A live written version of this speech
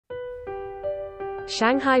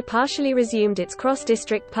Shanghai partially resumed its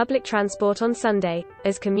cross-district public transport on Sunday,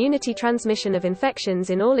 as community transmission of infections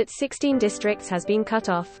in all its 16 districts has been cut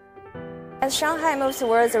off. As Shanghai moves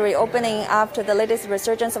towards a reopening after the latest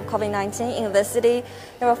resurgence of COVID-19 in the city,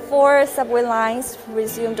 there are 4 subway lines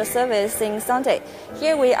resumed service since Sunday.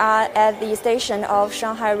 Here we are at the station of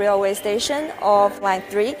Shanghai Railway Station of Line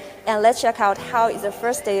 3, and let's check out how is the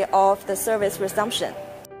first day of the service resumption.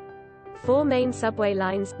 4 main subway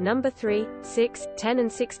lines, number 3, 6, 10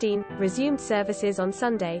 and 16, resumed services on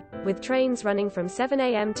Sunday, with trains running from 7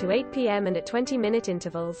 a.m. to 8 p.m. and at 20-minute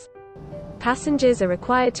intervals. Passengers are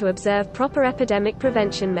required to observe proper epidemic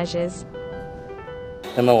prevention measures.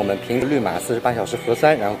 那么我们凭绿码48小时核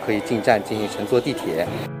酸，然后可以进站进行乘坐地铁。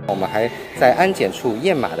我们还在安检处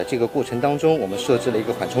验码的这个过程当中，我们设置了一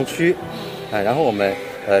个缓冲区，然后我们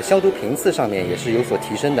消毒频次上面也是有所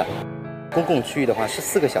提升的。公共区域的话是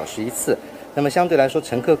4个小时一次，那么相对来说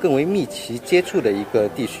乘客更为密集接触的一个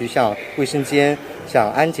地区，像卫生间、像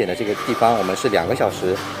安检的这个地方，我们是2个小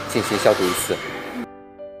时进行消毒一次。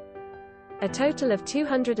A total of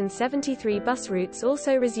 273 bus routes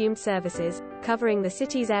also resumed services, covering the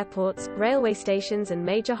city's airports, railway stations and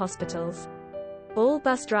major hospitals. All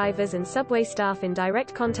bus drivers and subway staff in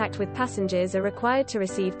direct contact with passengers are required to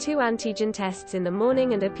receive 2 antigen tests in the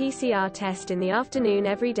morning and a PCR test in the afternoon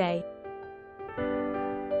every day.